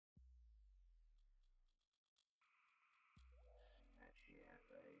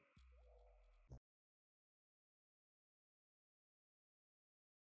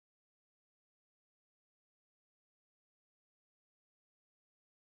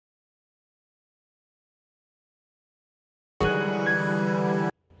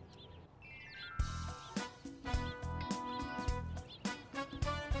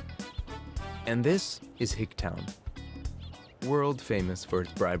And this is Hicktown, world famous for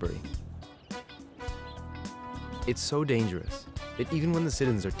its bribery. It's so dangerous that even when the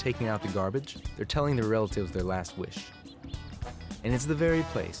citizens are taking out the garbage, they're telling their relatives their last wish. And it's the very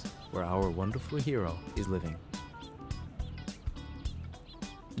place where our wonderful hero is living.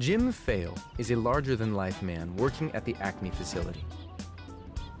 Jim Fail is a larger-than-life man working at the Acme facility.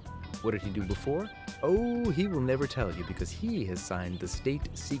 What did he do before? Oh, he will never tell you because he has signed the state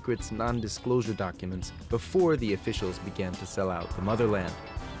secrets non-disclosure documents before the officials began to sell out the motherland.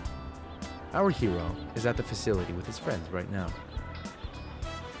 Our hero is at the facility with his friends right now.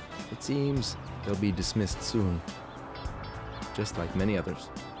 It seems they'll be dismissed soon, just like many others.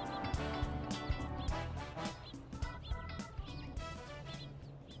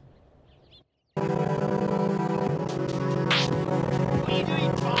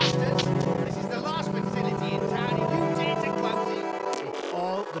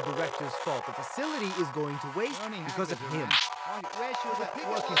 Fault. The facility is going to waste because of him. Where should the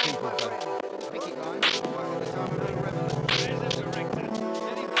working people go? Picket line. Where's the director?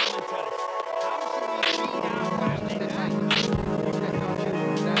 Let him come and tell us. How should we feed our family?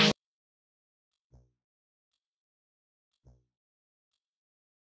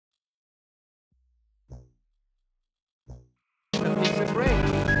 A piece of bread.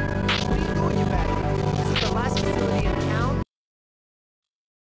 What are you doing, you bad? This is the last facility in town.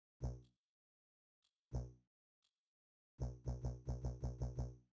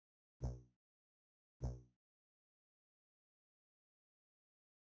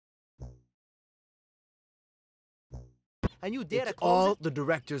 And you dare to close all the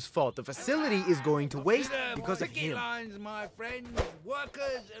director's fault. The facility is going to waste because of him. Lines, my friends,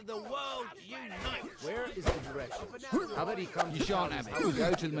 workers of the world unite. Where is the director? How about he comes? You shan't have it.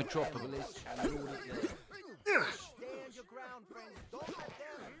 Go to the metropolis and rule it there. Stand your ground, friends. Don't let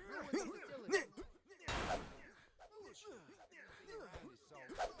them ruin the facility.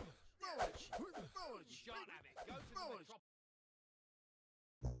 You shan't have it. Go to the metropolis.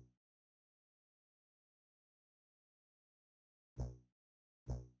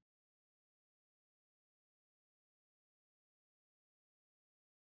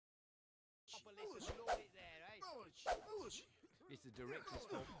 It's the director's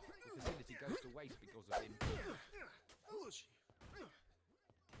fault. The facility goes to waste because of him.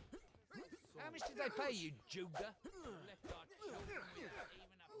 How much did they pay you, Judah? Left our children without even a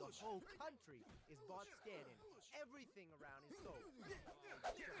The whole country is bought scared and everything around is sold.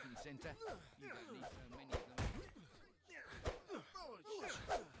 shopping centre. You don't need so many of them. How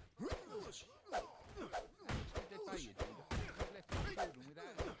much did they pay you, Judah? You've left our children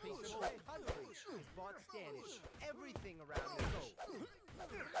without a piece of bread. Country is bought scared and everything around is sold.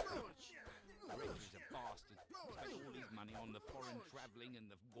 The rector's a bastard. He spent all his money on the foreign travelling and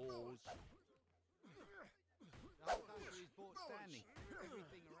the wars. The whole country is bought standing.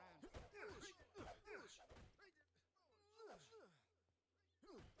 Everything around.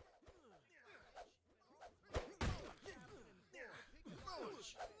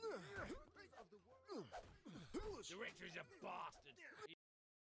 The rector is a bastard.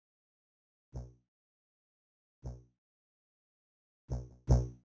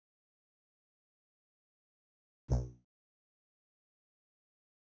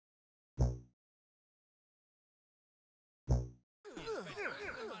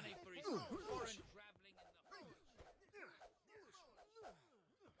 Money for his foreign travelling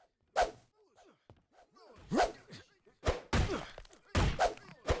and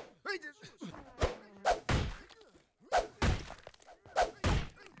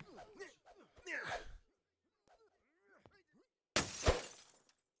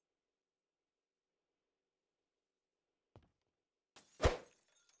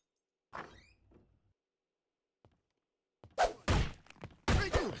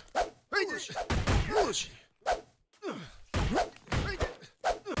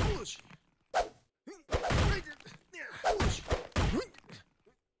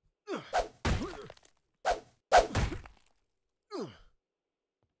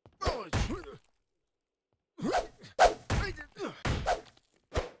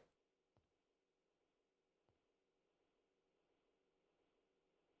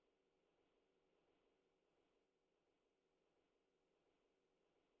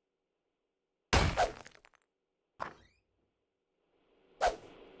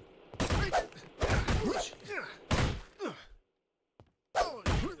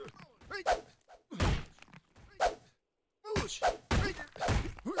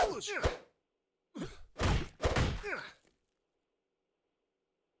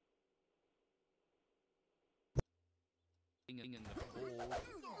in the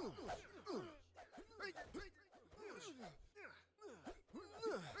ball.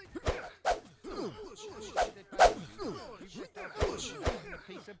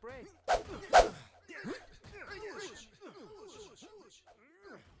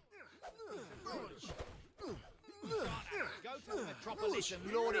 this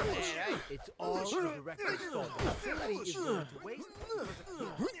and load it there, eh? It's all the director's fault. The facility is going to waste because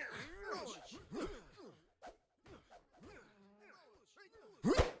of him.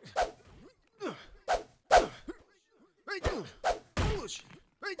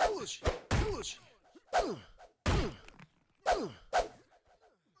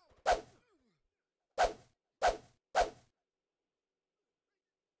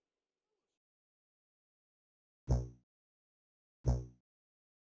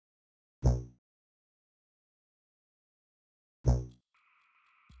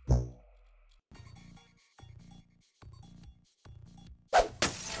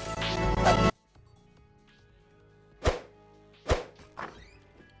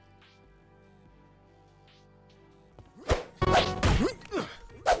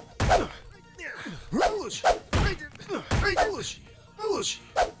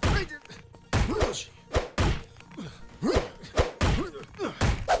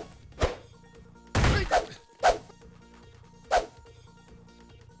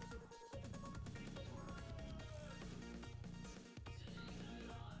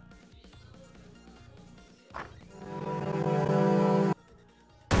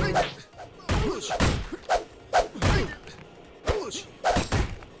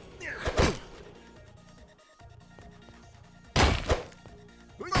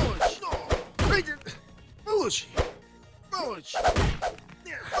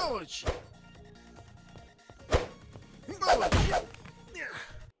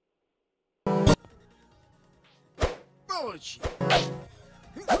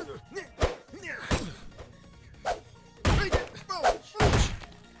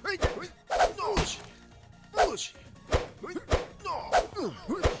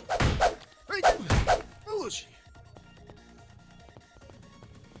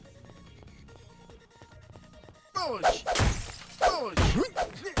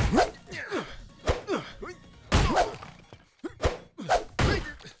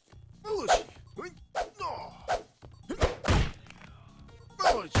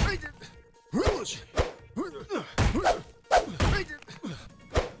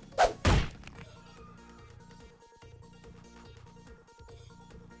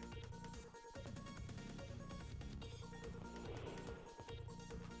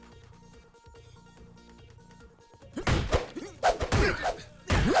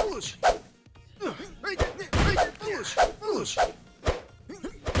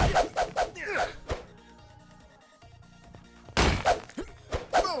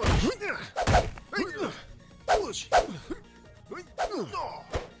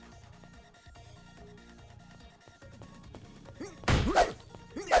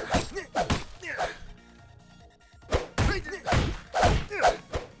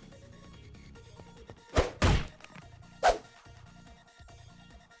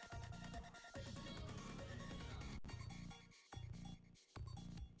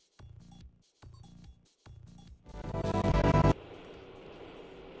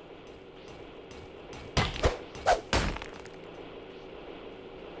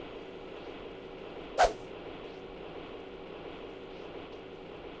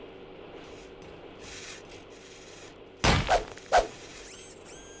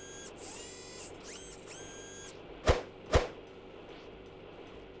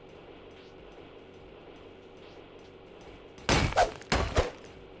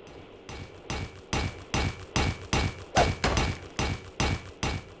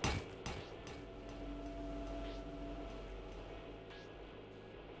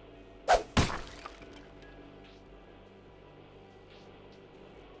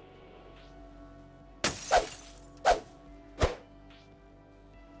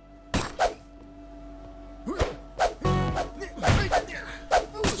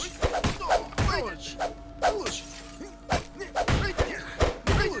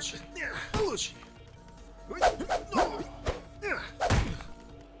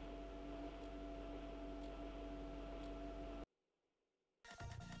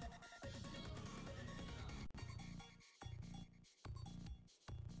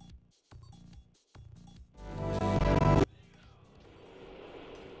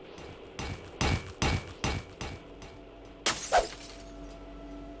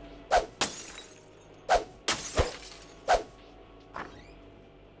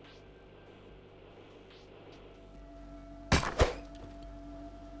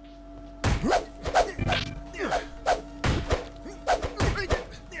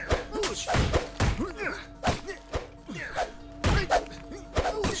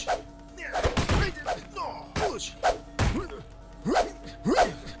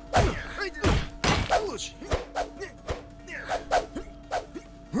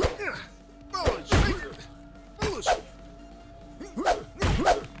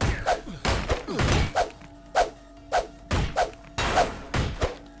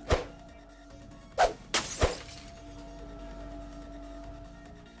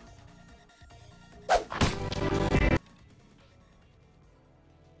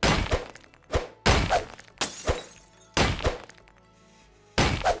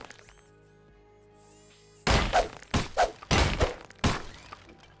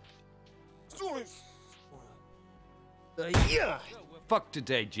 Yeah. We're fucked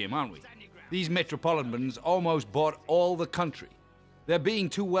today, Jim, aren't we? These metropolitans almost bought all the country. They're being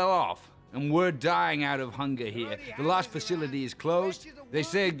too well off, and we're dying out of hunger here. The last facility is closed. They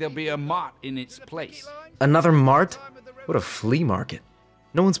say there'll be a mart in its place. Another mart? What a flea market.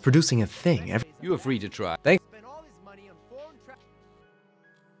 No one's producing a thing. You are free to try. Thanks. Spent all his money on foreign travel.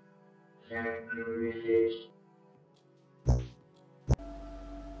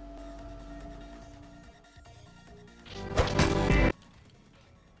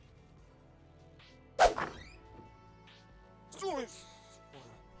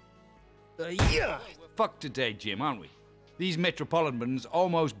 Yeah. We're fucked today, Jim, aren't we? These metropolitans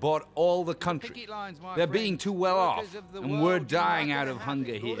almost bought all the country. They're being too well off, and we're dying out of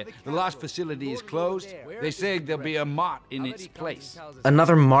hunger here. The last facility is closed. They say there'll be a mart in its place.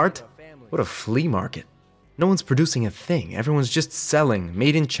 Another mart? What a flea market. No one's producing a thing. Everyone's just selling.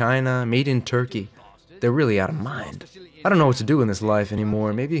 Made in China, made in Turkey. They're really out of mind. I don't know what to do in this life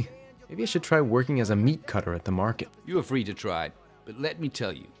anymore. Maybe I should try working as a meat cutter at the market. You are free to try it, but let me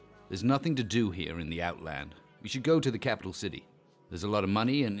tell you, there's nothing to do here in the outland. We should go to the capital city. There's a lot of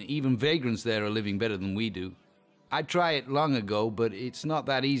money, and even vagrants there are living better than we do. I tried it long ago, but it's not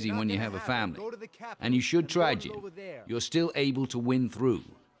that easy when you have a family. And you should try, Jim. You're still able to win through.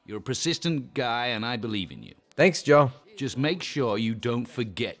 You're a persistent guy, and I believe in you. Thanks, Joe. Just make sure you don't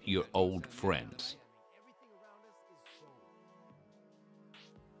forget your old friends.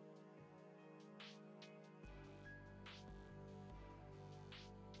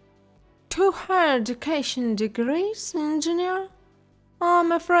 Two higher education degrees, engineer?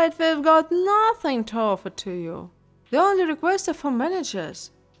 I'm afraid we've got nothing to offer to you. The only requests are for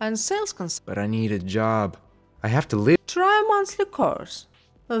managers and sales consultants. But I need a job. I have to live. Try a monthly course.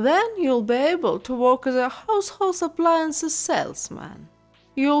 Then you'll be able to work as a household appliances salesman.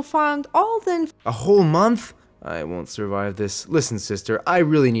 You'll find all the A whole month? I won't survive this. Listen, sister, I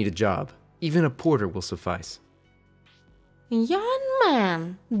really need a job. Even a porter will suffice. Young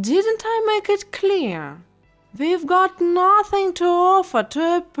man, didn't I make it clear? We've got nothing to offer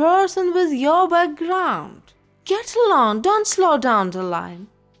to a person with your background. Get along, don't slow down the line.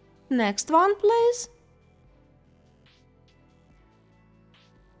 Next one, please.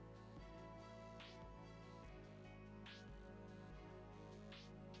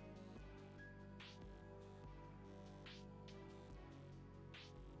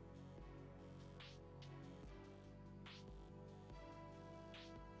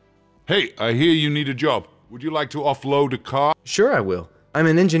 Hey, I hear you need a job. Would you like to offload a car? Sure, I will. I'm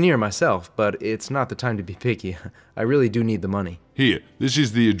an engineer myself, but it's not the time to be picky. I really do need the money. Here, this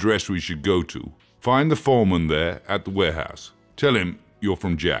is the address we should go to. Find the foreman there at the warehouse. Tell him you're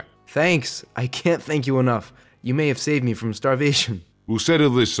from Jack. Thanks. I can't thank you enough. You may have saved me from starvation. We'll settle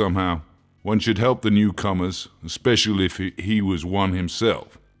this somehow. One should help the newcomers, especially if he was one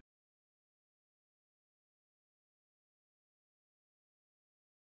himself.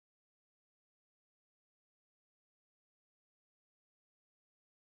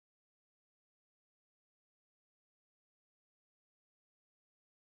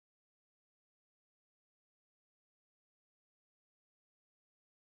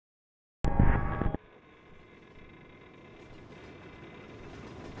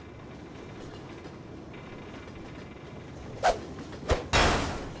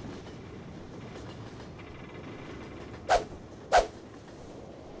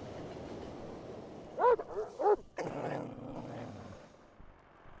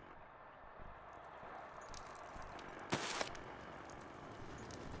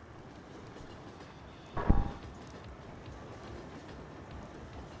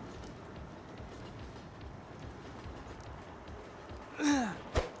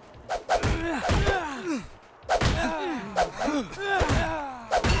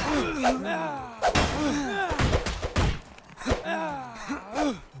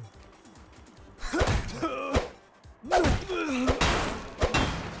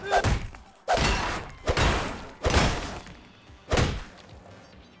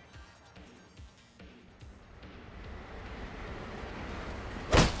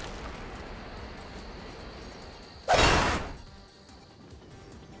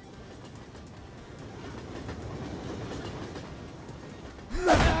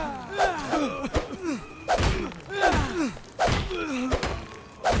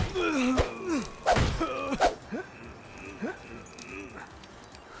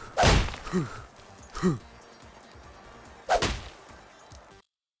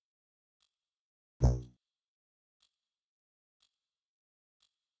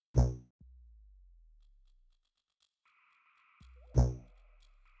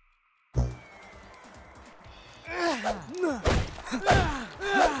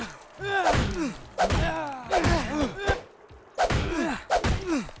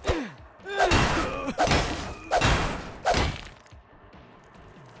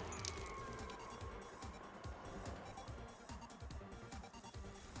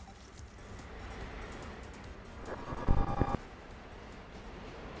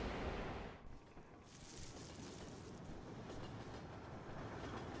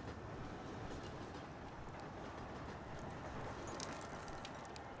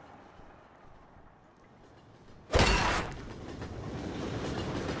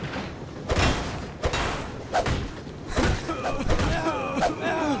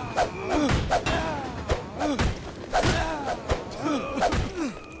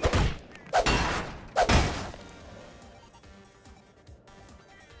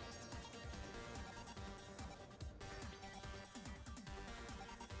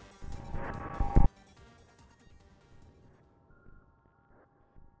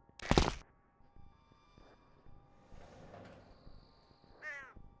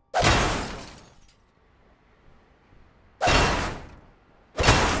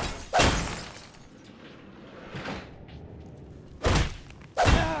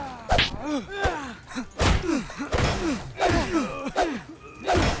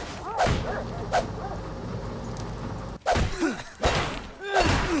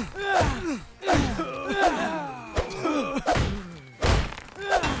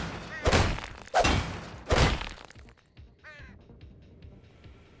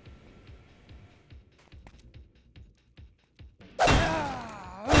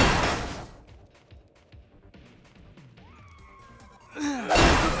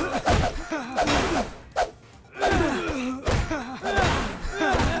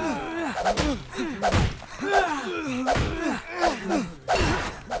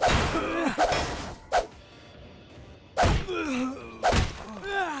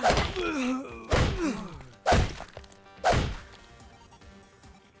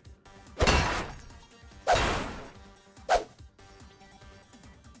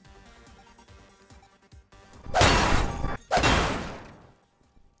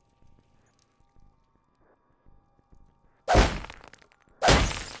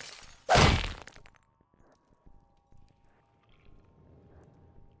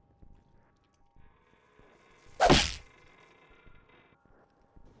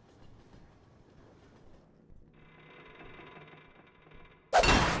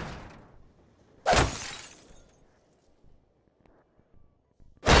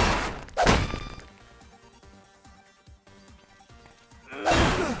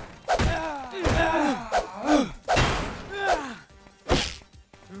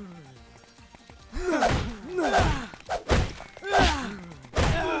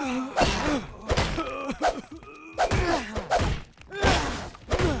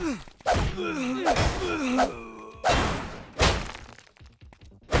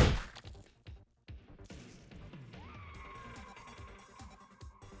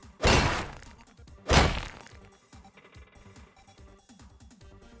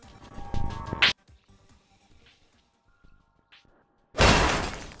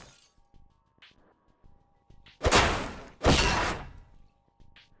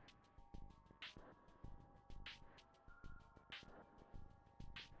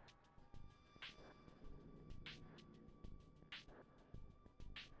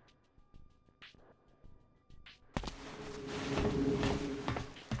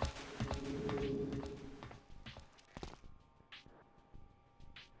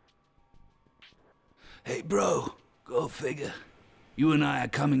 Hey, bro, go figure. You and I are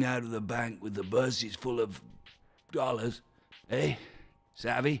coming out of the bank with the buses full of dollars. Eh?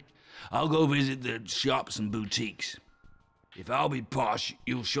 Savvy? I'll go visit the shops and boutiques. If I'll be posh,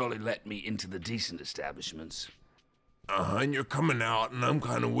 you'll surely let me into the decent establishments. And you're coming out, and I'm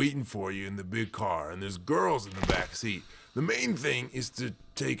kind of waiting for you in the big car, and there's girls in the back seat. The main thing is to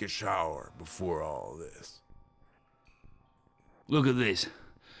take a shower before all this. Look at this.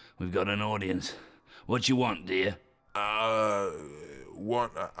 We've got an audience. What you want, dear? I'm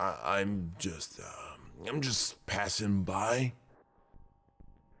just passing by.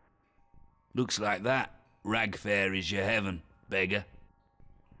 Looks like that. Rag fair is your heaven, beggar.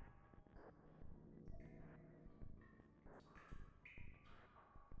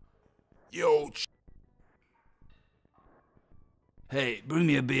 Yo, Hey, bring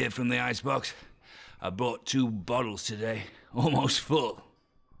me a beer from the icebox. I bought 2 bottles today, almost full.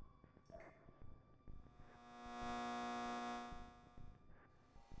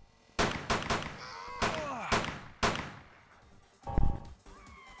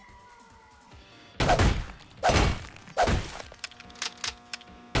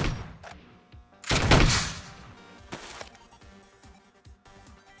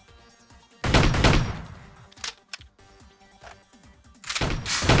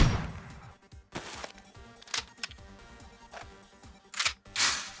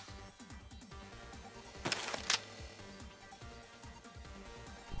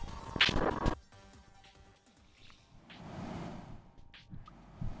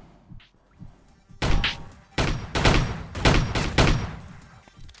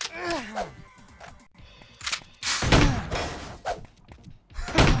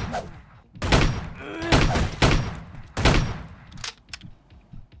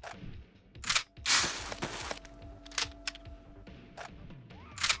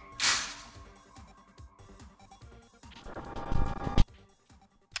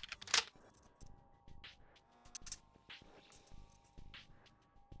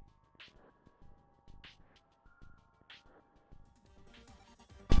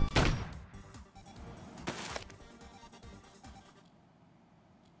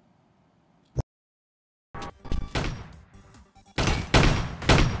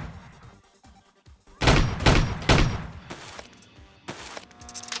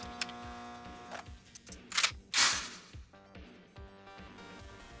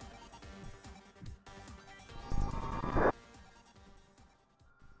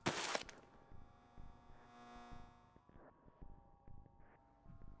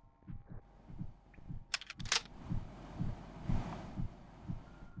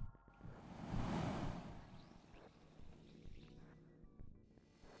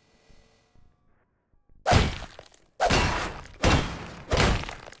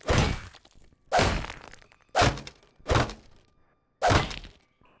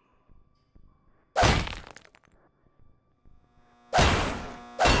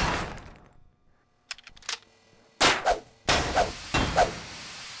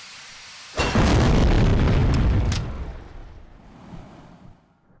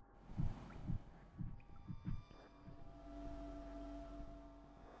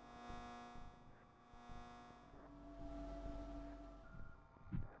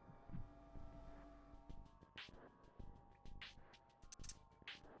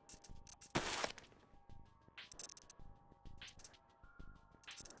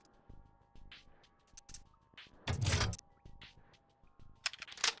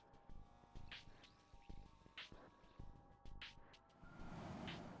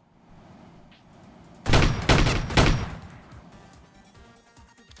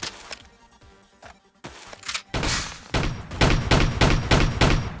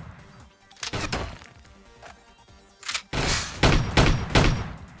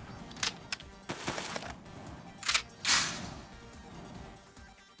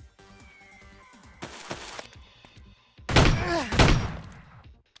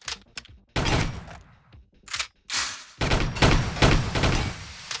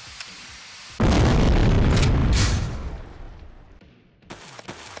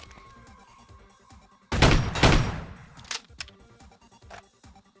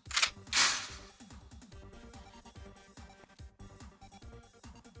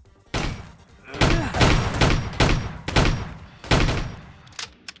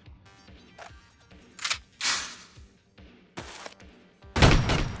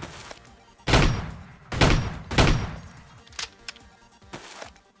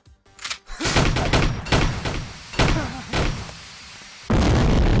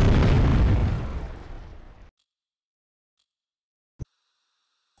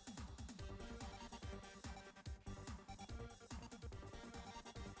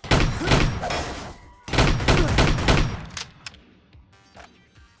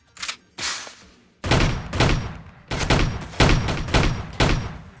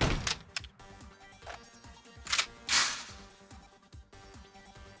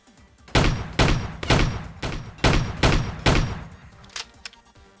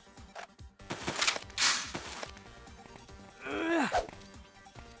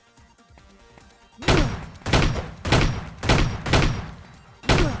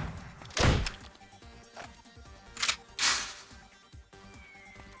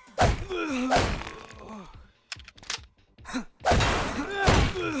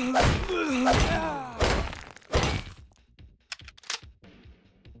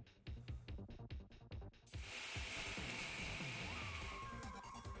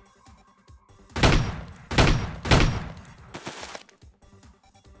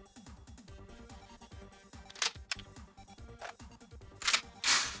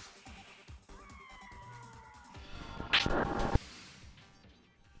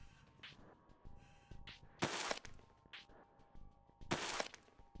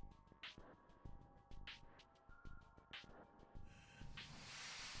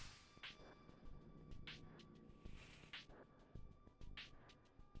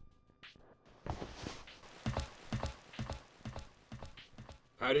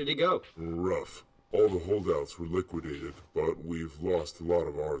 How did he go? Rough. All the holdouts were liquidated, but we've lost a lot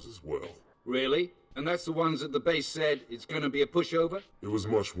of ours as well. Really? And that's the ones that the base said it's gonna be a pushover? It was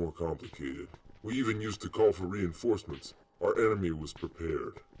much more complicated. We even used to call for reinforcements. Our enemy was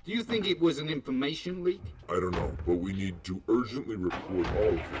prepared. Do you think it was an information leak? I don't know, but we need to urgently report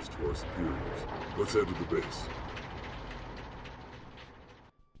all of this to our superiors. Let's head to the base.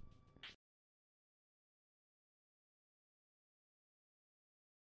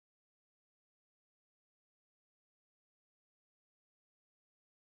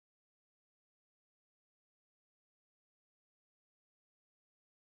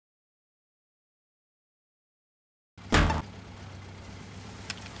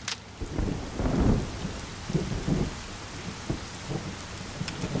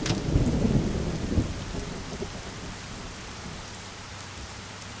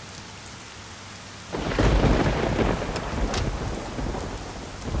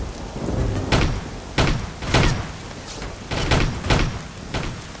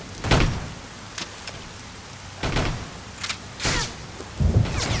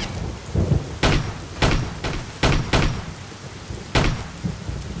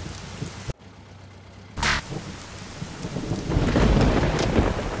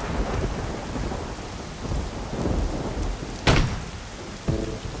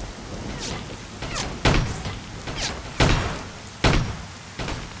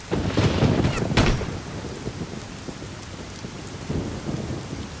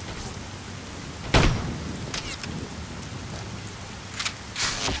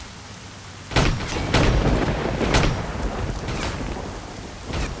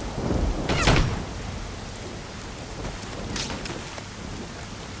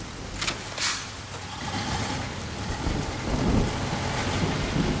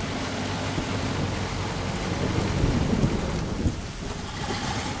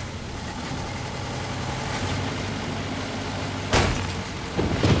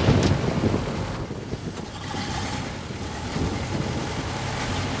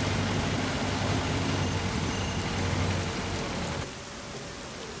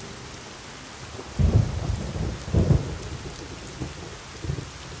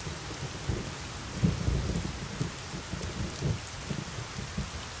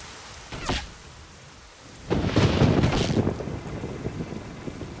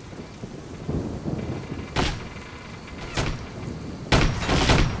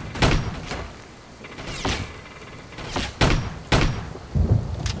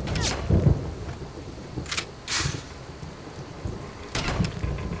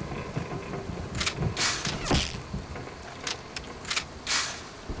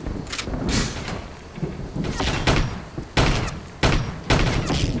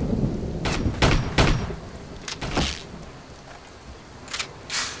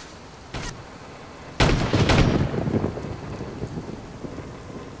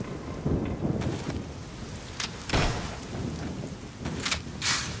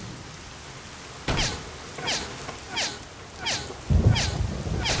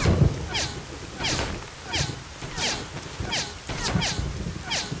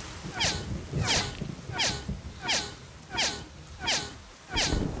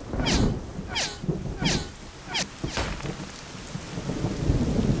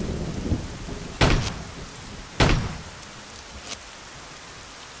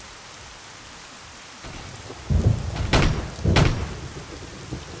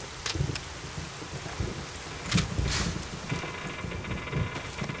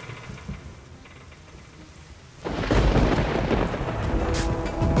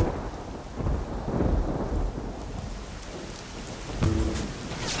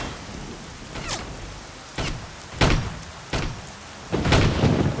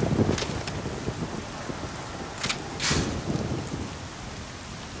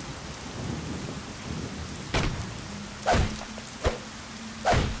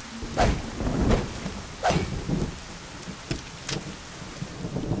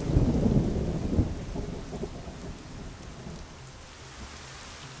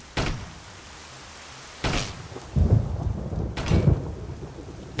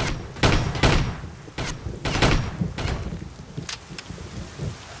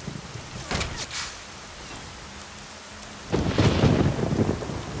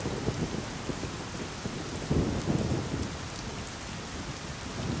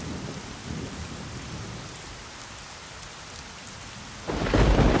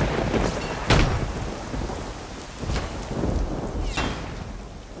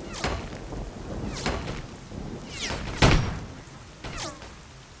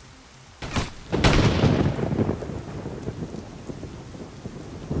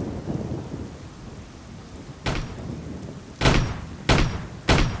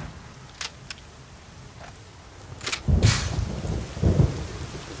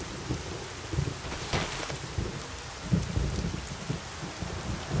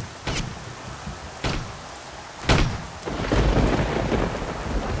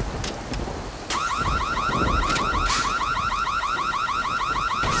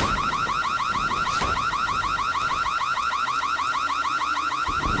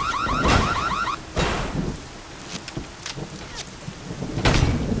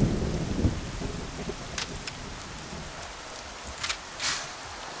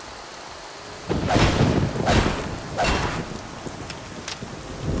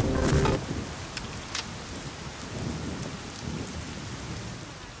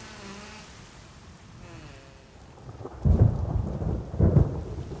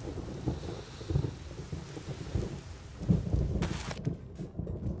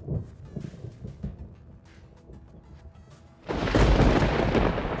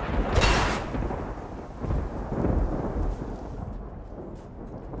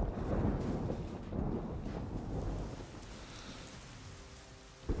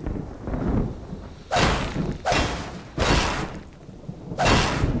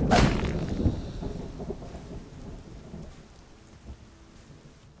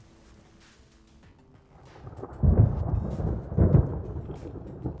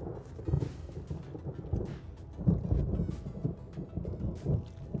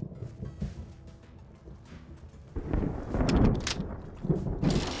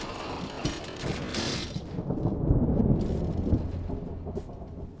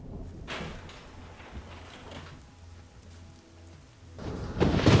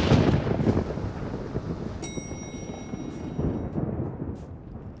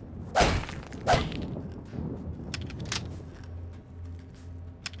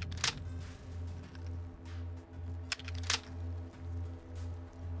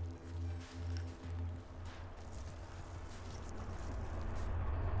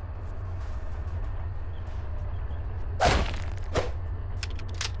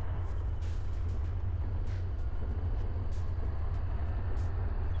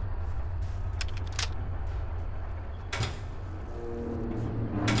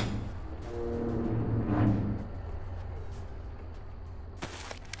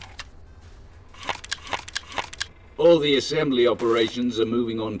 All the assembly operations are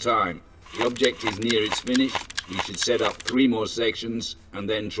moving on time. The object is near its finish. We should set up 3 more sections and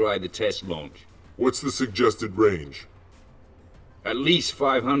then try the test launch. What's the suggested range? At least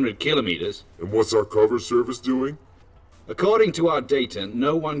 500 kilometers. And what's our cover service doing? According to our data,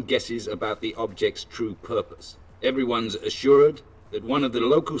 no one guesses about the object's true purpose. Everyone's assured that one of the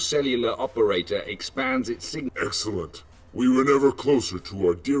local cellular operator expands its signal. Excellent. We were never closer to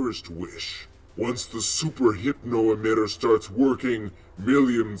our dearest wish. Once the super hypno emitter starts working,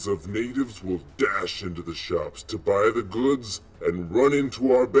 millions of natives will dash into the shops to buy the goods and run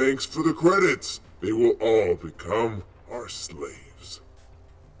into our banks for the credits. They will all become our slaves.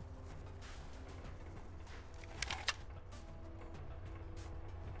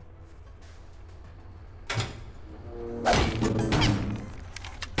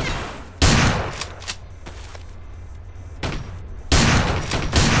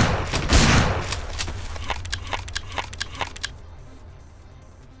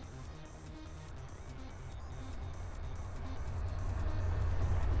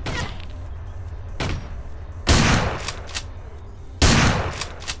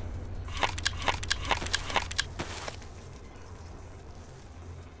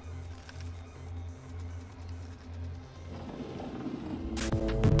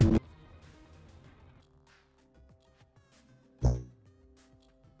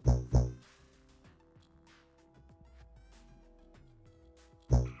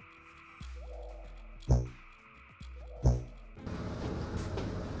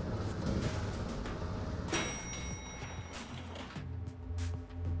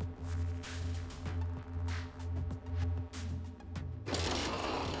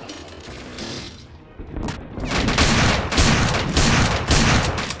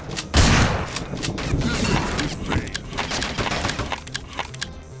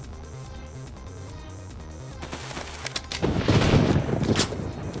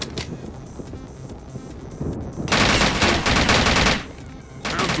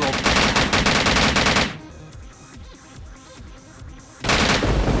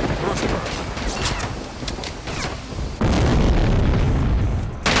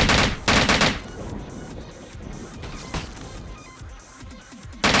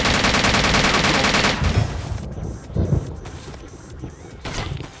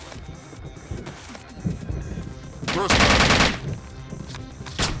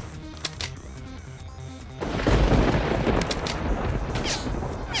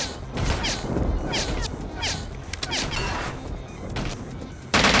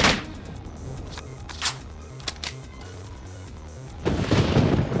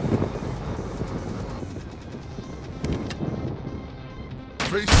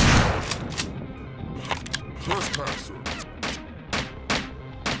 Trespasser.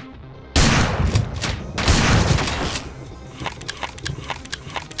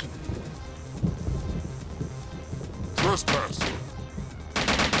 Trespasser.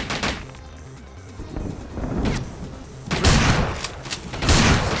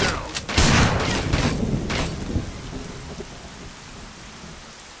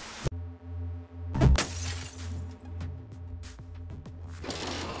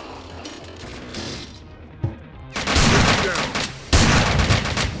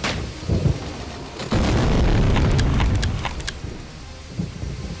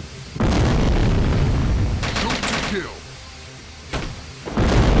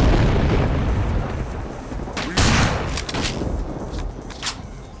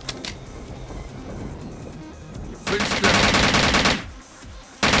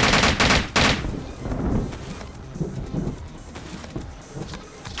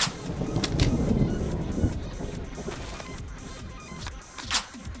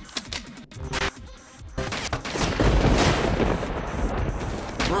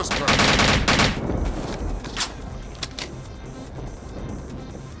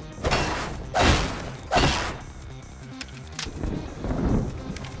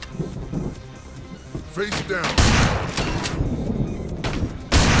 Face down.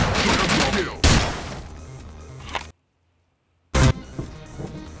 Down to kill.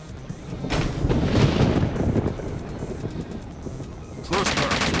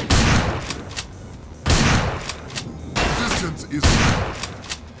 Trespass. Distance is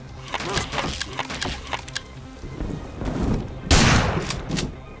trespass.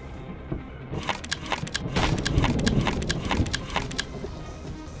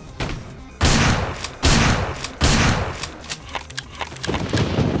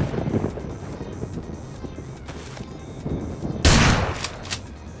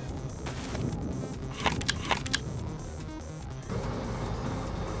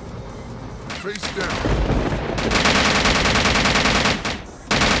 Face down.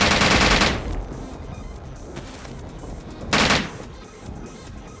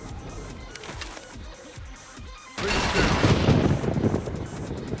 Face down.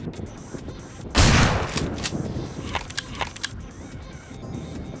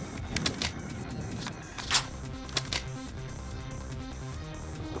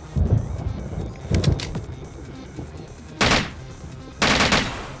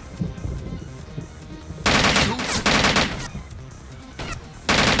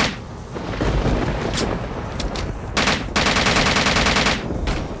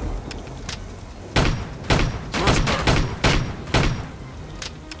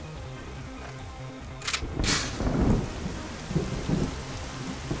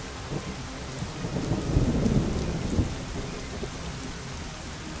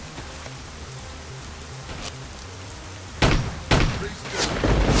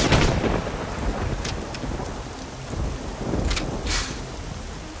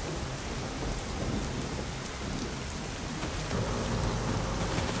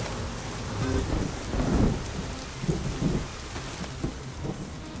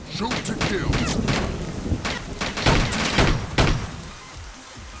 Shoot to kill.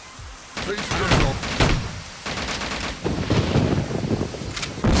 Face down.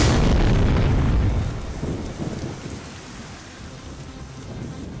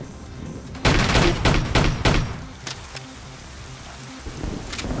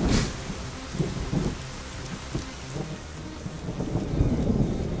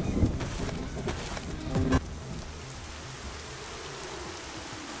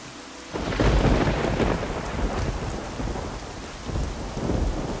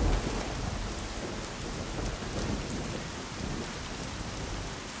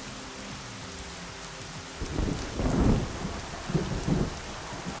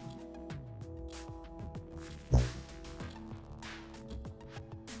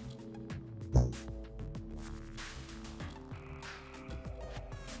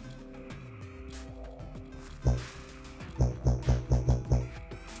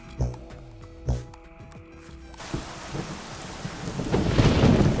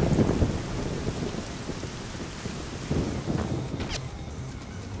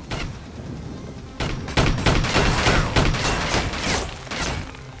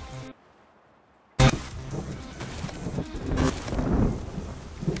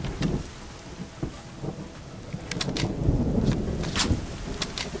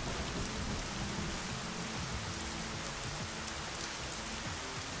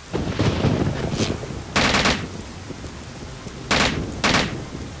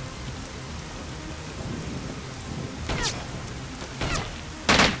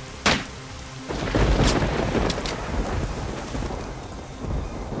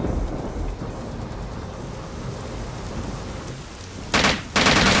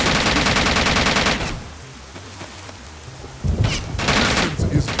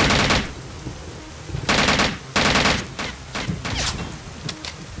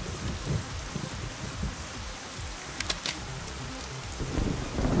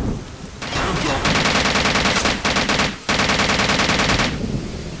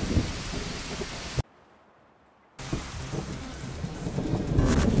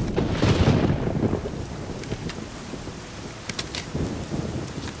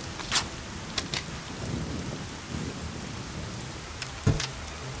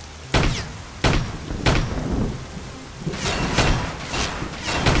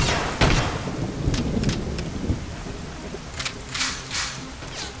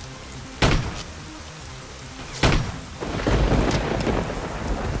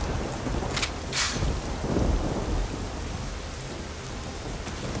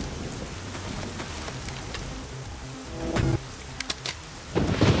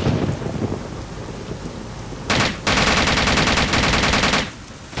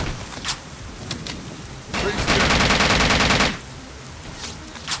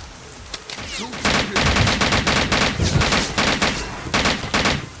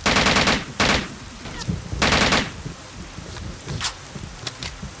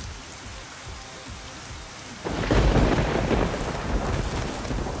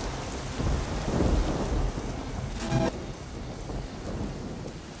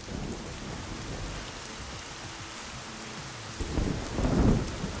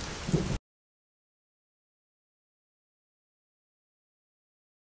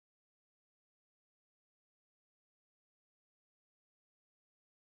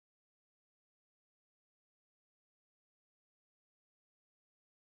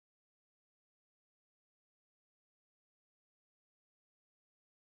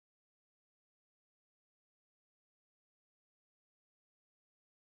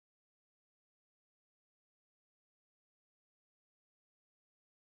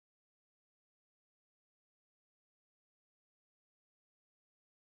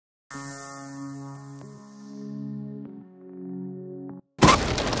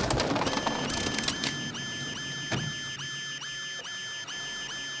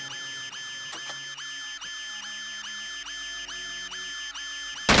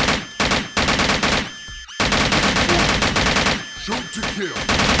 kill.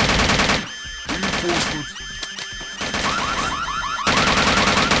 Reinforcements.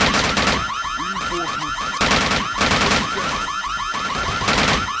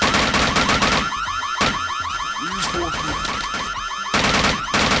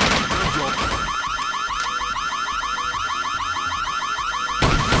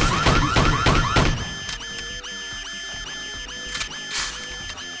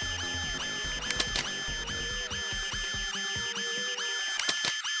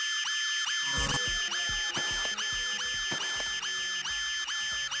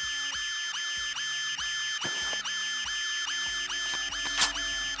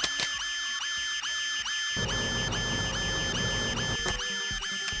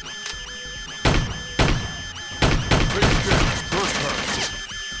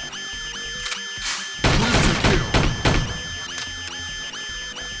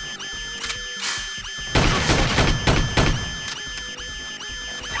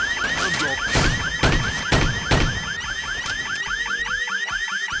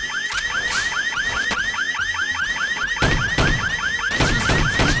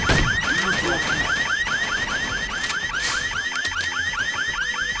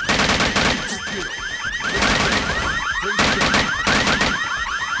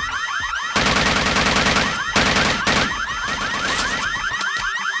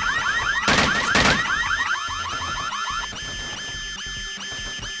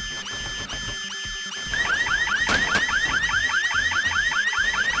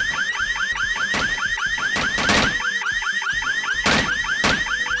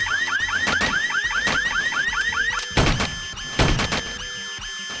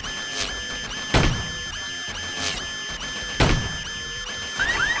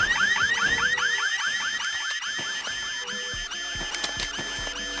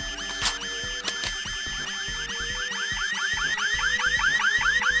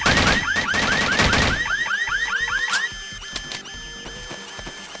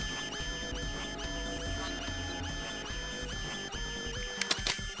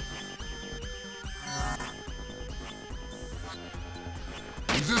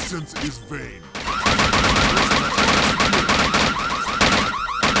 Resistance is vain.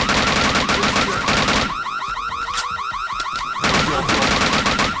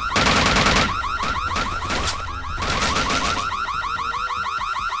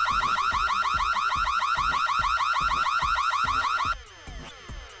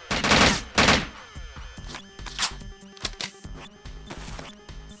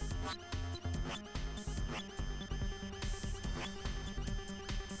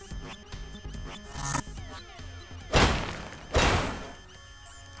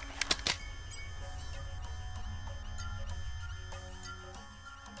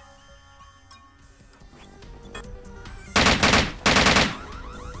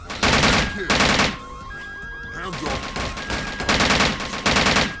 Hands up.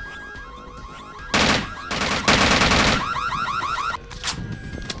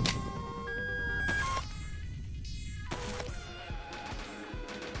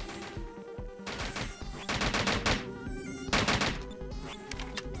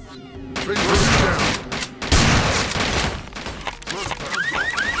 Face down. First hands up.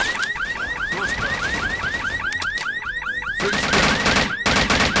 First face down.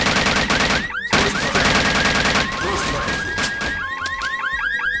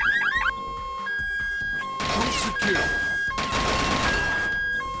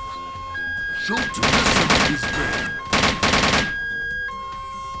 Shoot to listen is vain.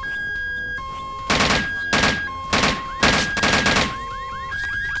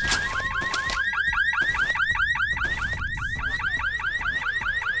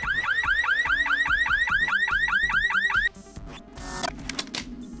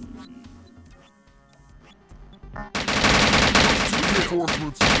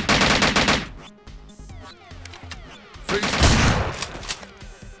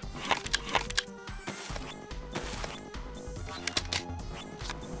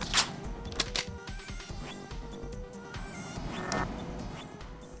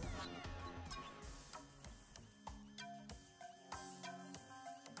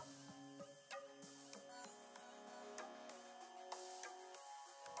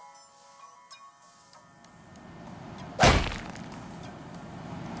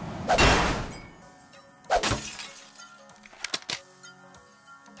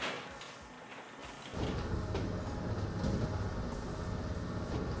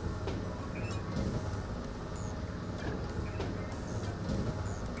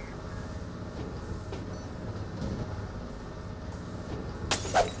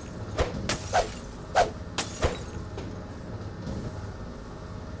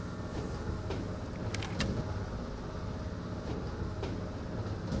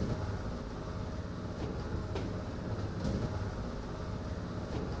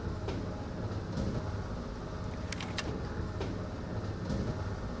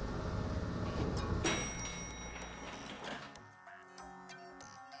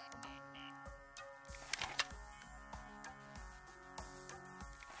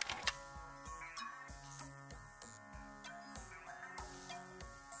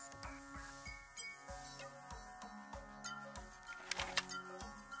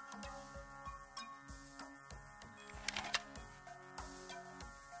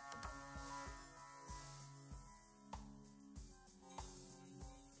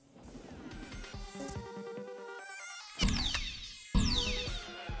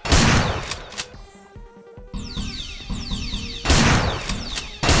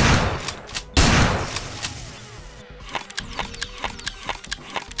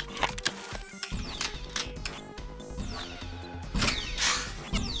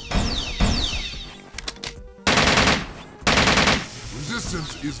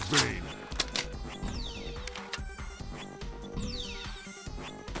 innocence is vain.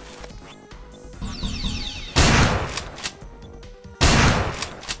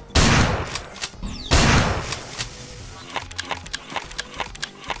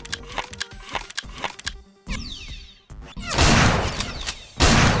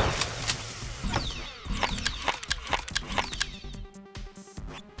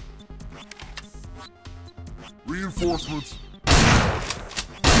 Reinforcements.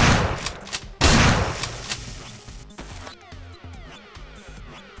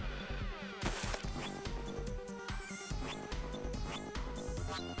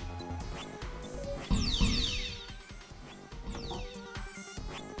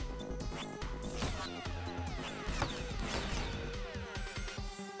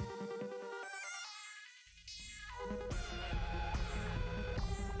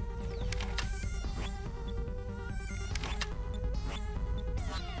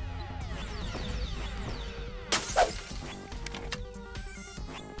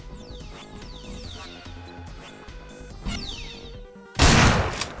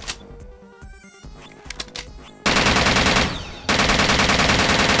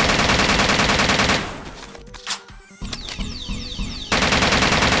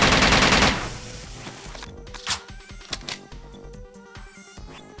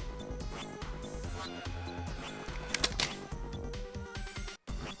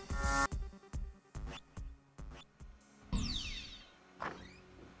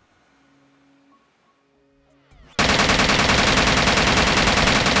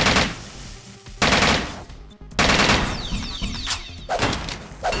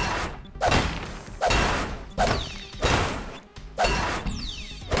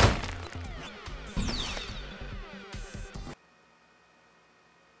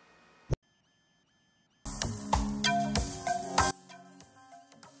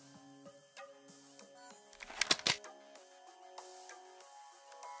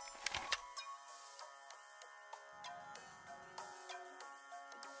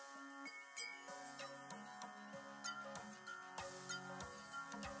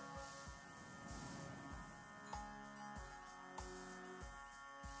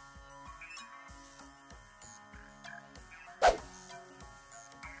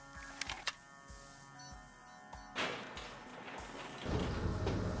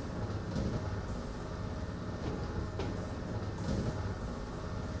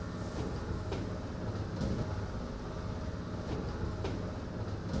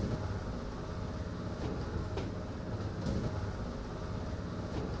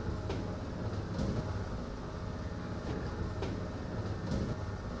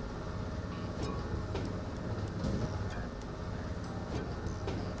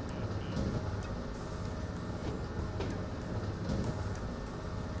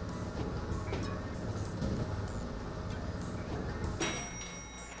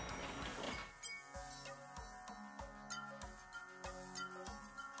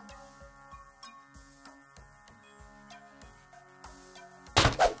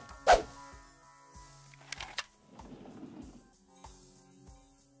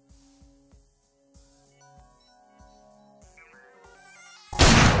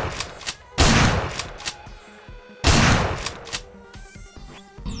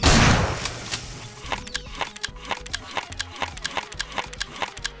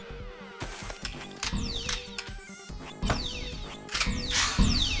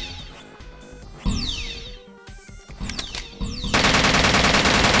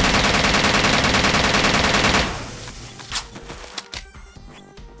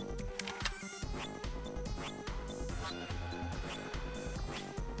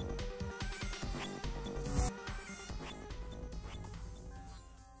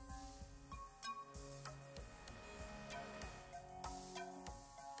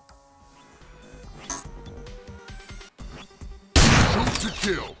 To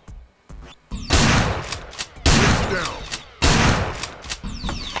kill. Face down.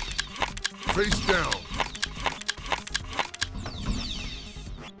 Face down.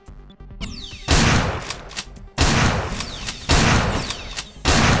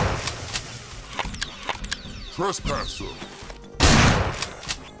 Trespasser.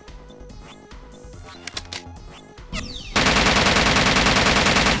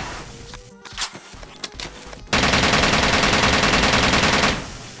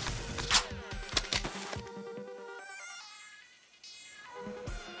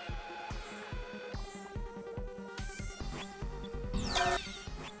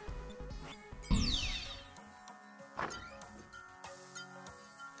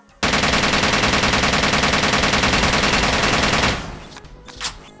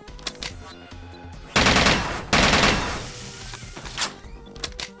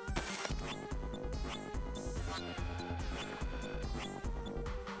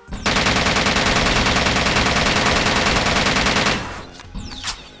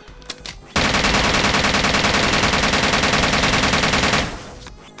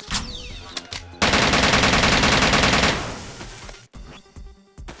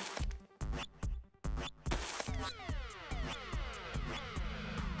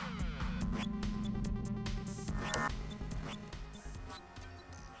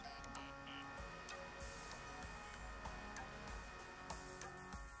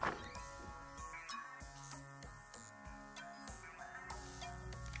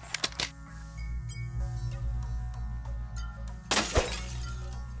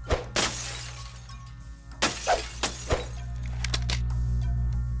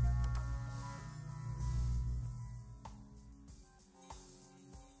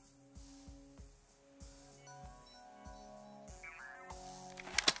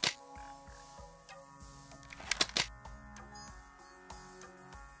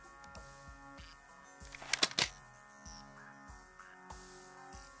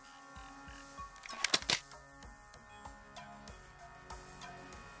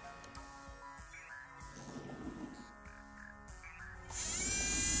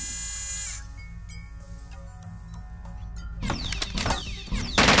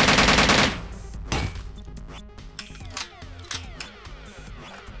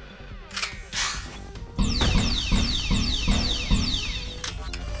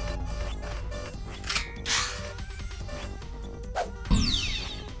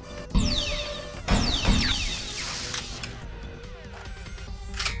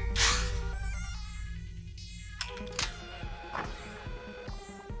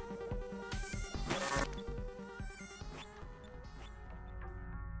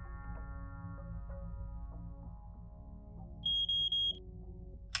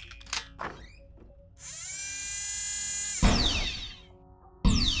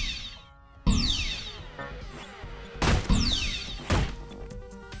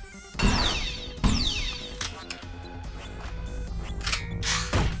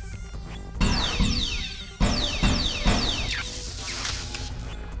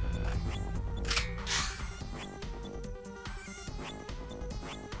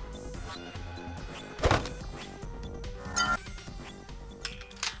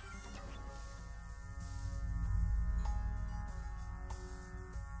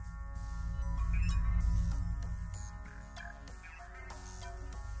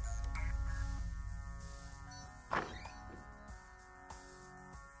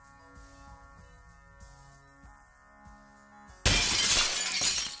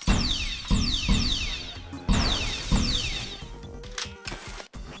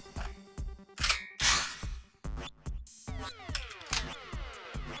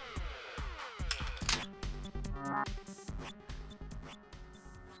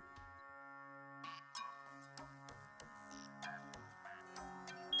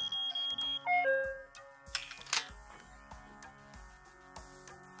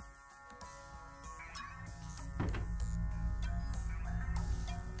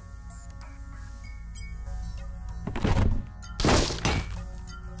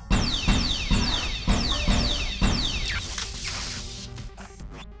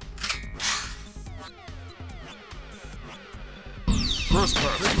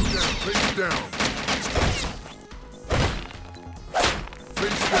 Trespass. Face down.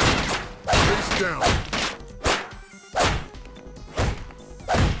 Face down. Face down.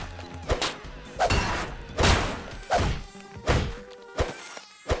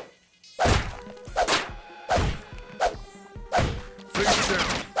 Face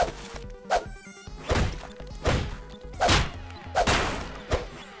down.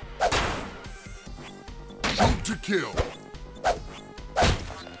 Shoot to kill.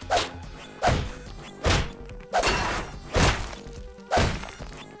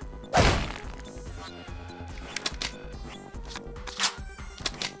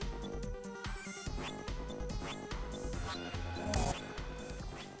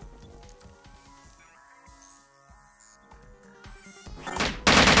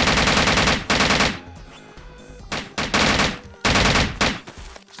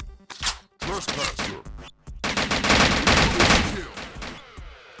 Trespasser. Kill.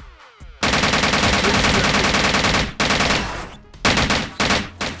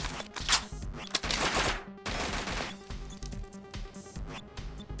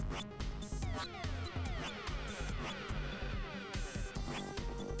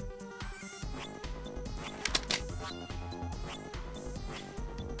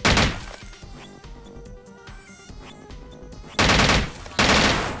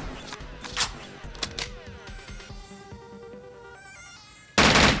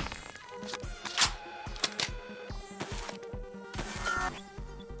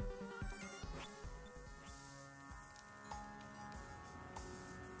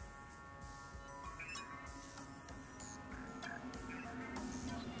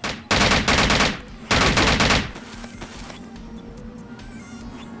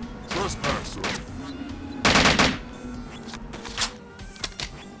 Trespasser.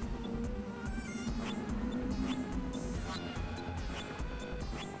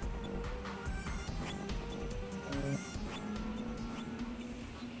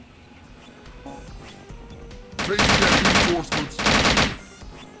 Face down reinforcements.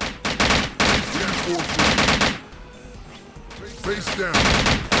 Face reinforcements. Face down.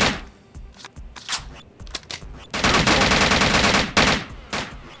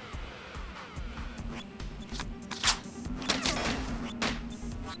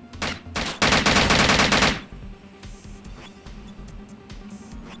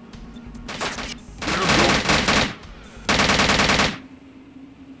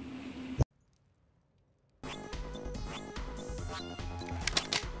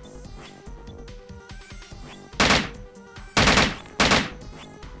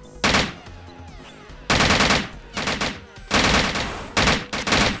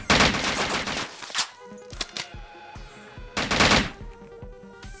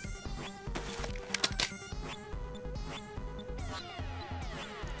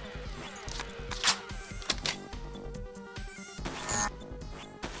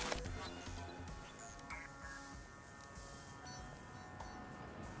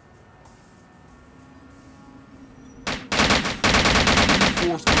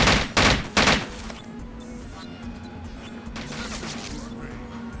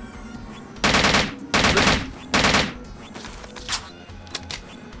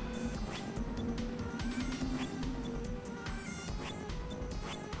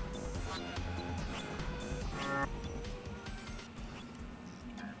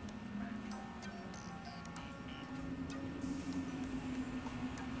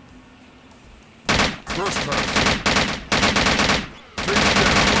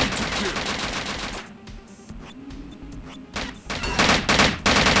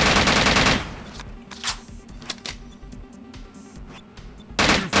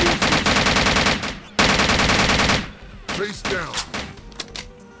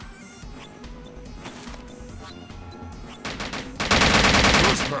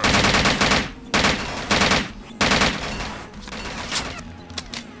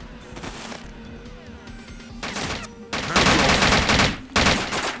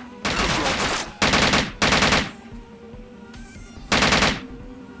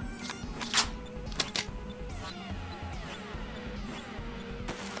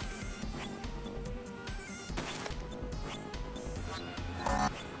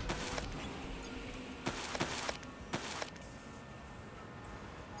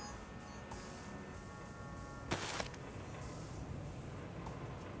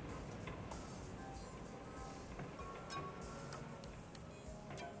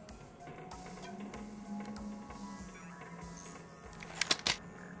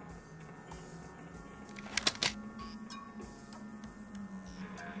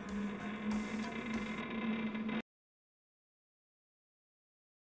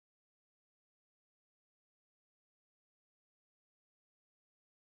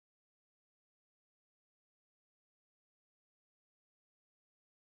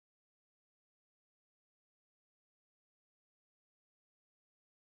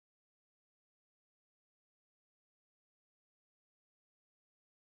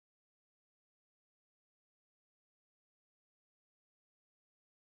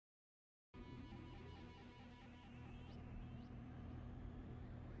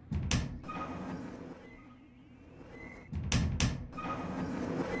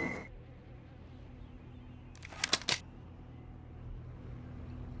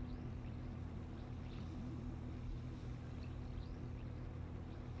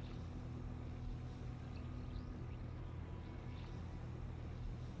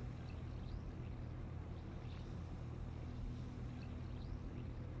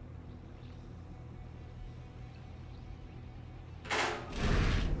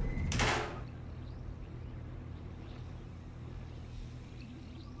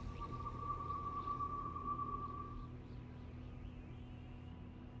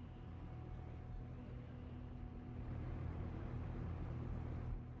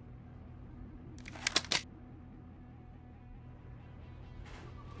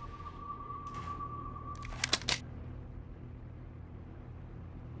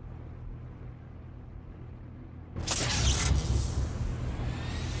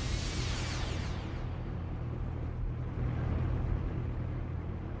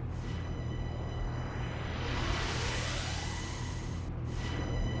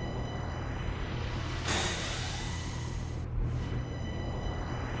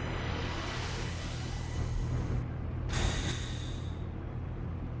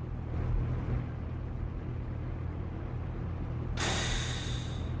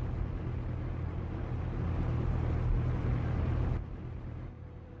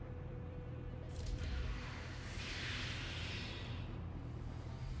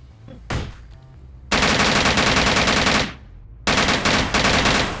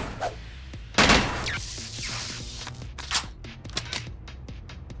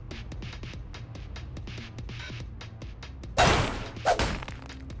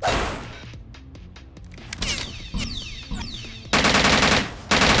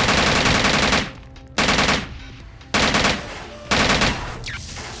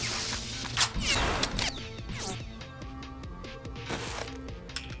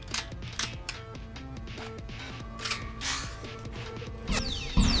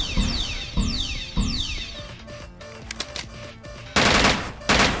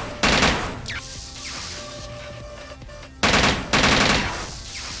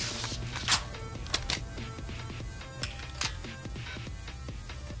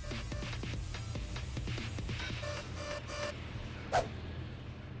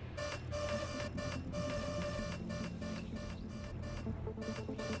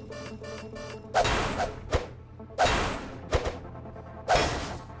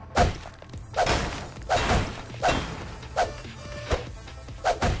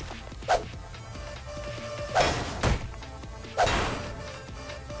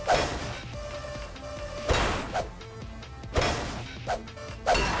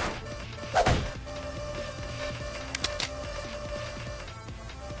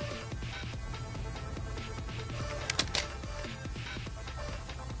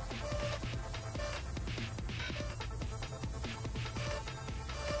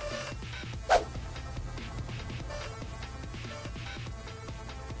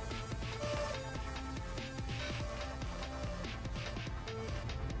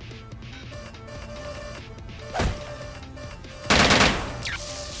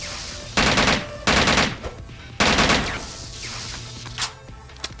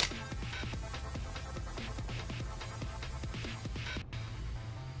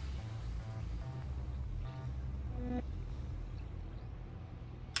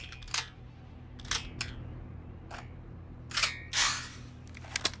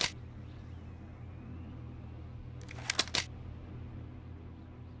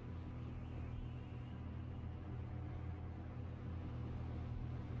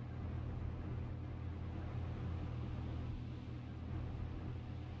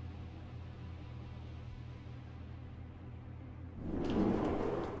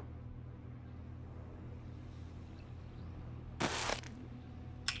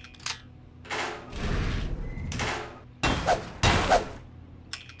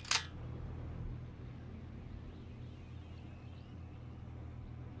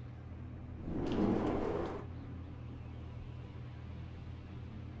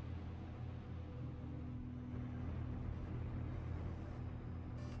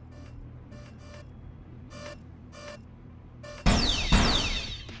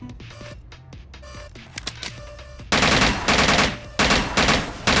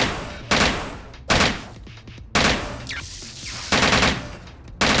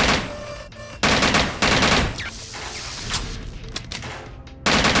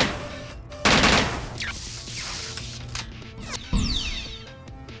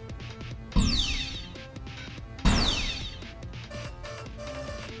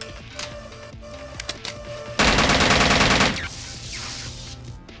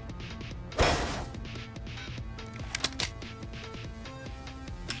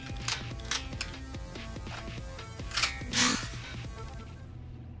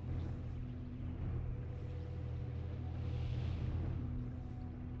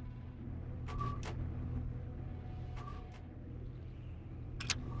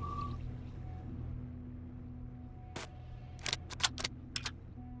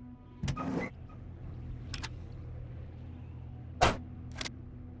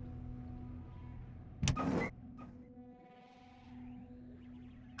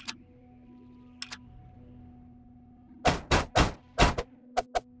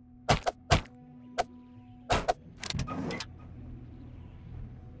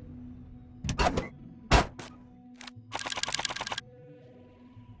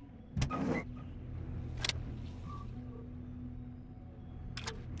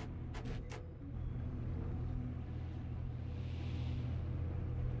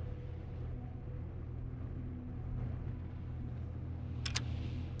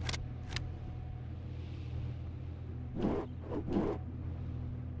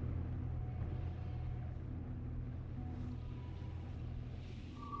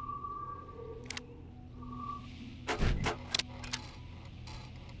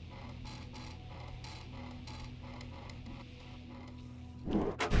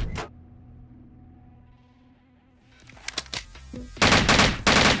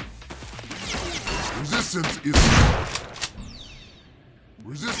 Resistance is vain.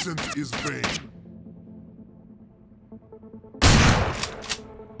 Resistance is vain.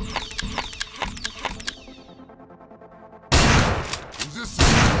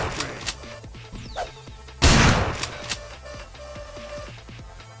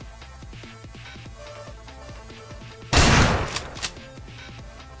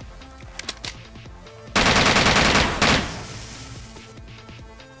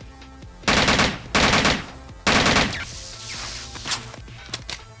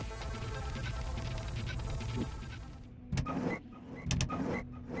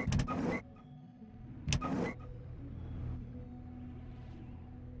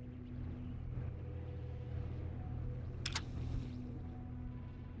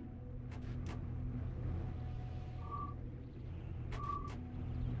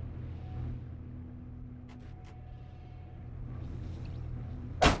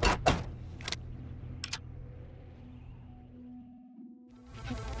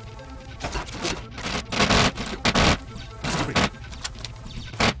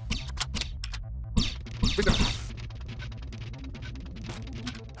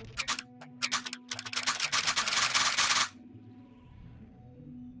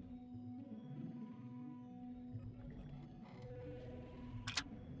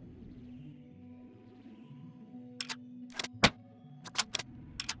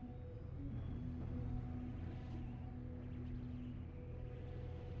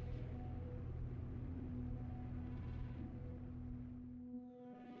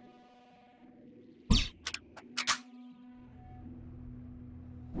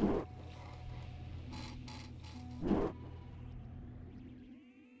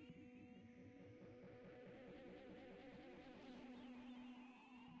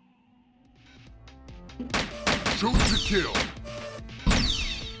 Shoot to kill.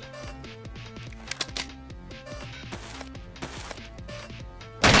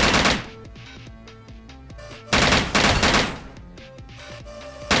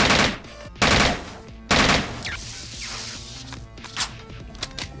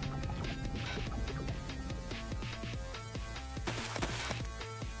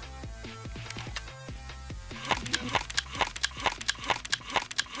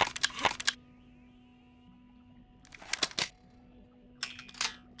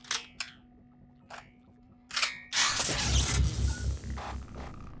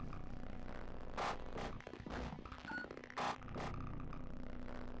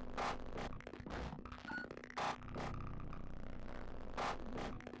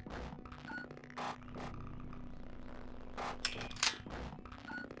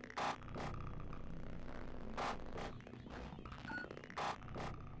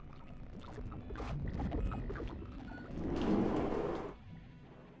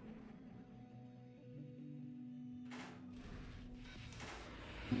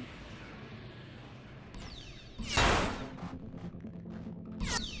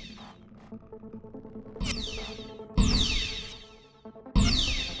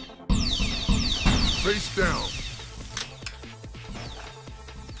 Face down.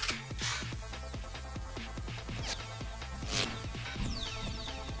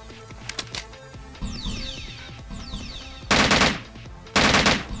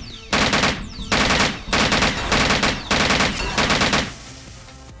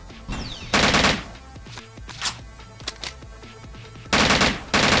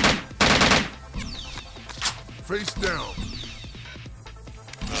 Face down.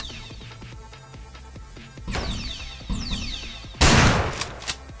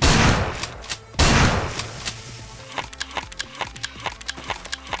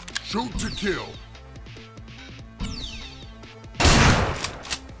 Shoot to kill.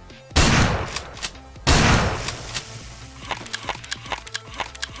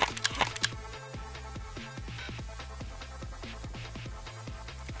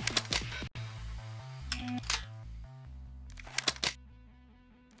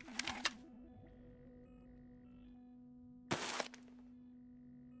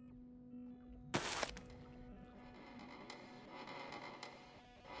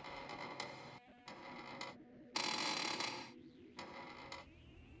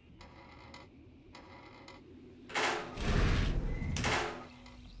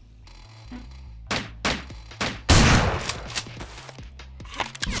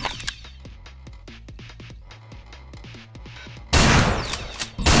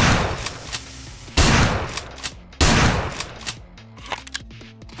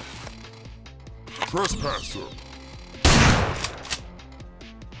 Trespasser.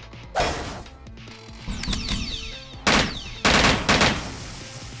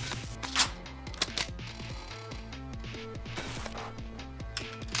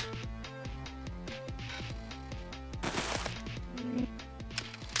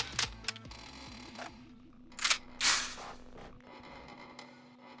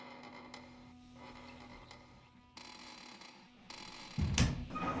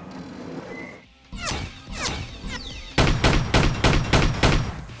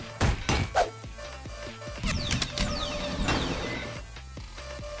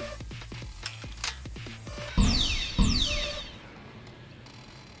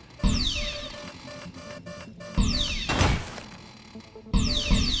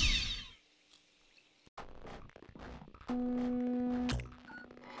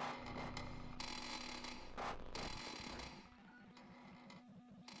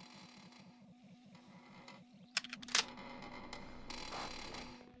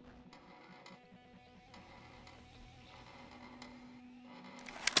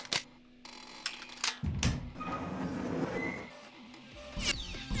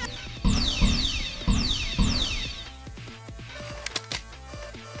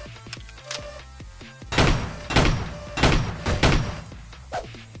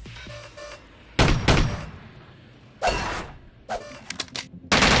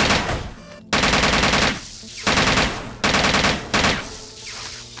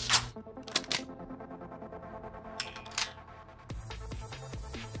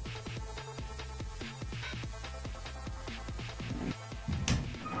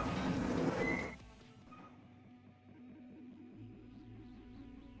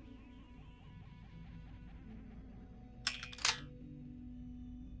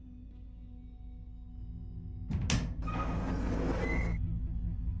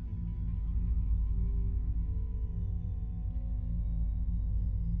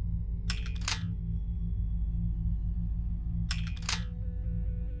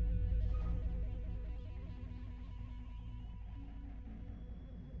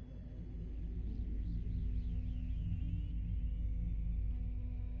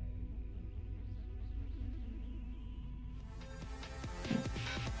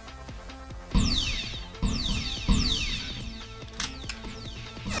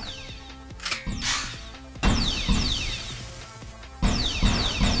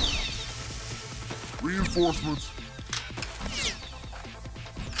 Reinforcements.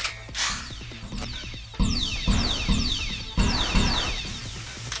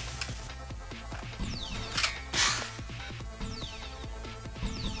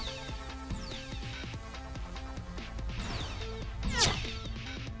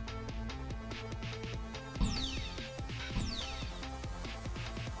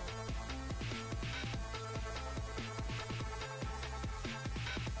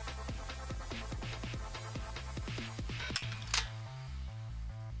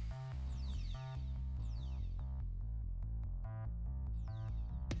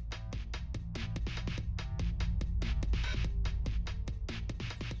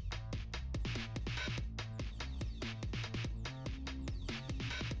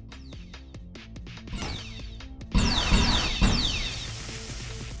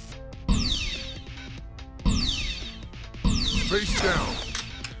 Face down.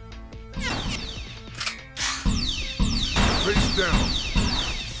 Face down.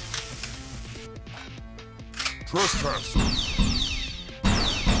 Trespasser.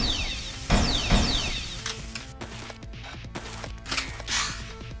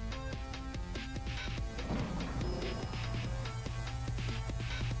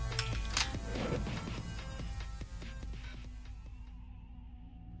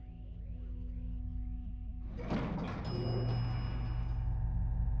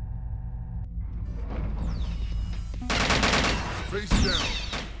 Face down.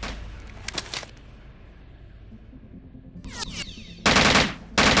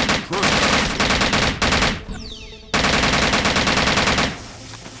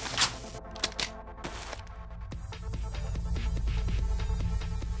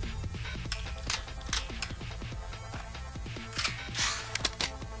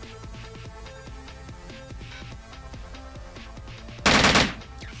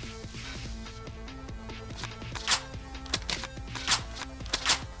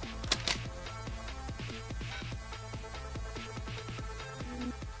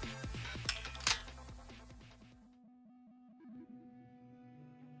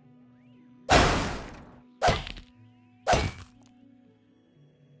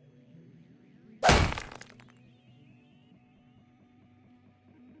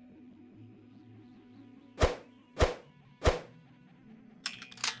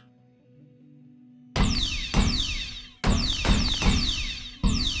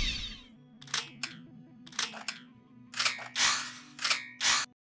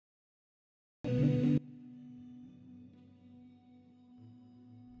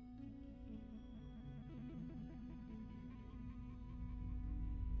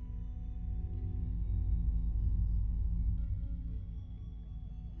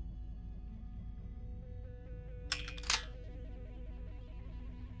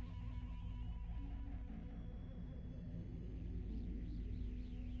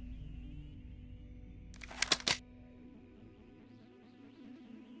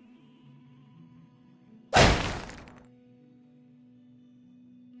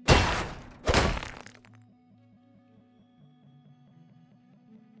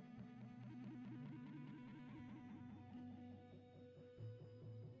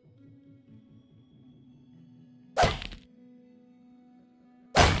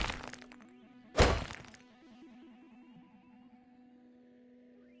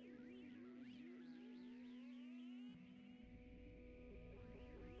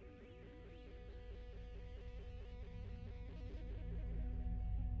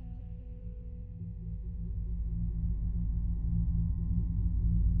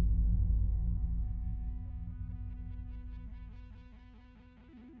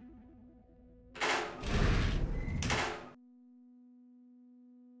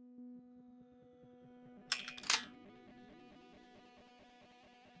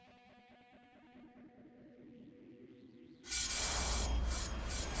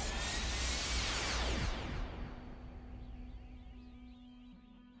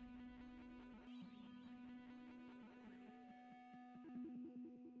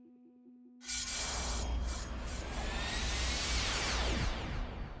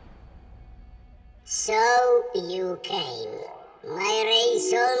 you came. My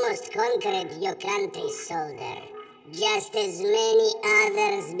race almost conquered your country, soldier, just as many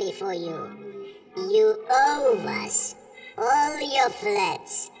others before you. You owe us all your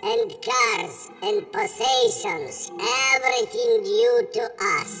flats and cars and possessions, everything due to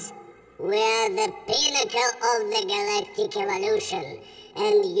us. We're the pinnacle of the galactic evolution,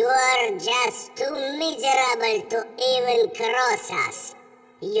 and you are just too miserable to even cross us.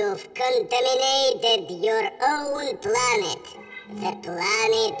 You've contaminated your own planet. The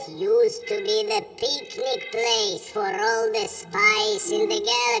planet used to be the picnic place for all the spies in the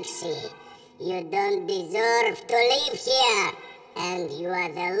galaxy. You don't deserve to live here, and you are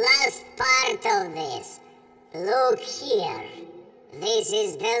the last part of this. Look here. This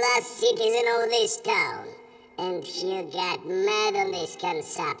is the last citizen of this town, and he got mad on this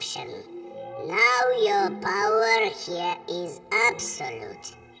consumption. Now your power here is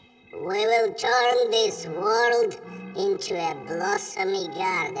absolute. We will turn this world into a blossomy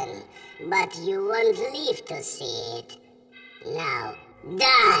garden, but you won't live to see it. Now,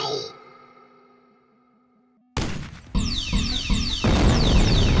 die!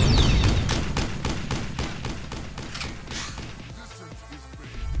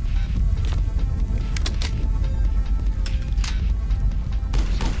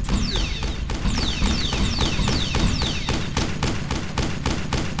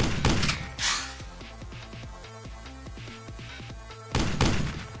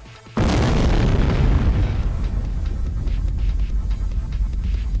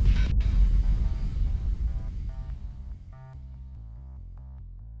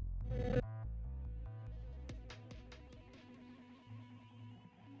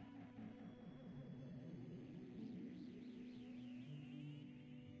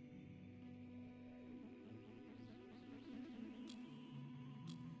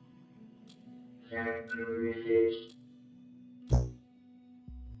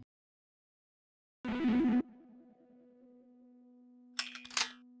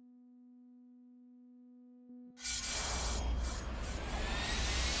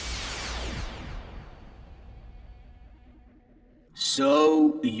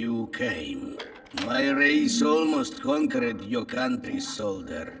 So you came. My race almost conquered your country,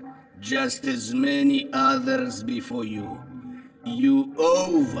 soldier, just as many others before you. You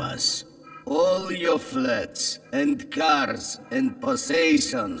owe us all your flats and cars and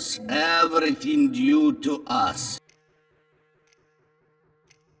possessions, everything due to us.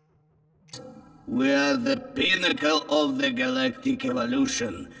 We're the pinnacle of the galactic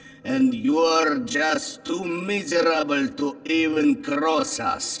evolution, and you're just too miserable to even cross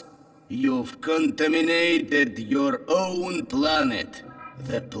us. You've contaminated your own planet.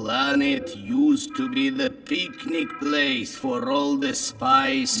 The planet used to be the picnic place for all the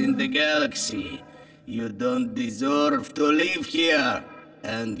spies in the galaxy. You don't deserve to live here,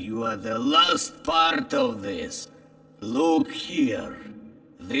 and you are the last part of this. Look here.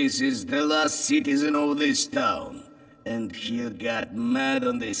 This is the last citizen of this town, and he got mad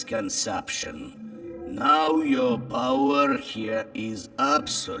on this consumption. Now your power here is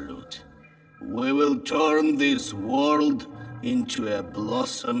absolute. We will turn this world into a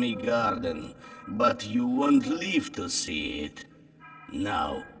blossomy garden, but you won't live to see it.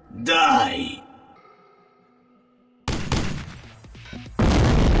 Now, die!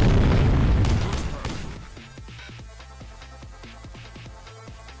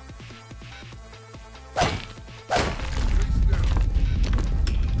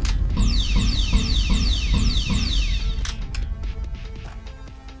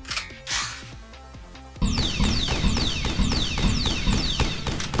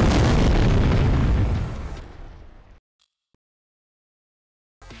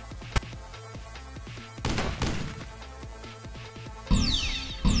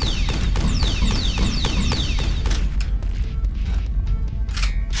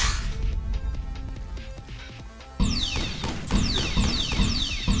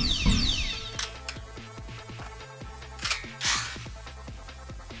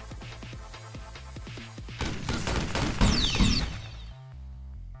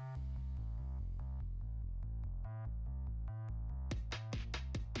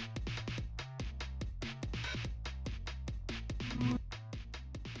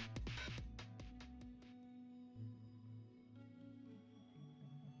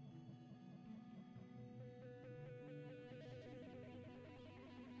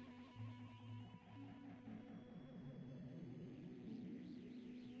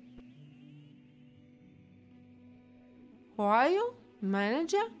 Who are you?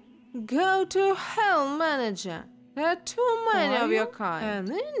 Manager? Go to hell, manager. There are too many of your kind.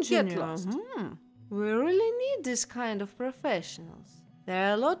 An engineer. Get lost. We really need this kind of professionals. There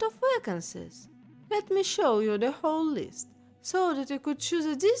are a lot of vacancies. Let me show you the whole list, so that you could choose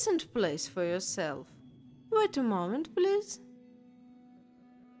a decent place for yourself. Wait a moment, please.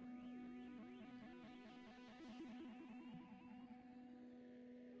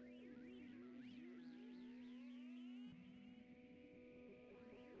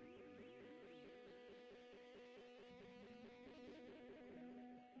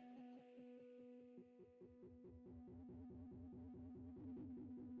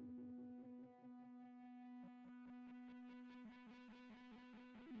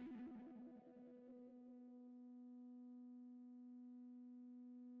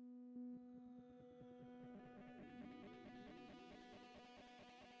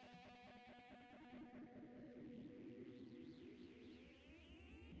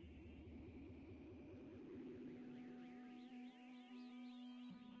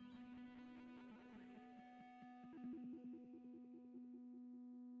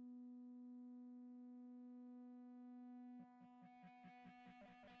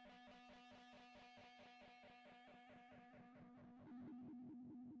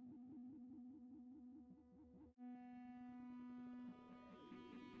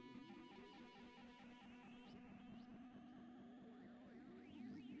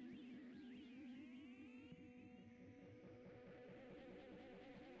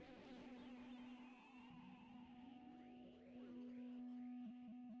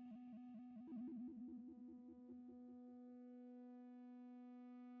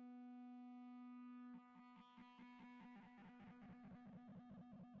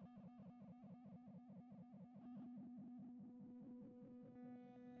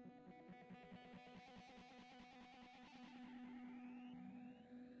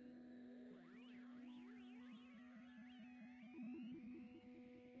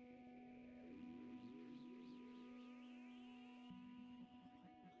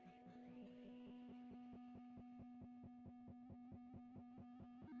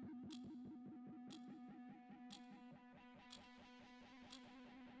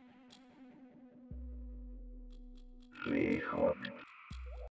 We hope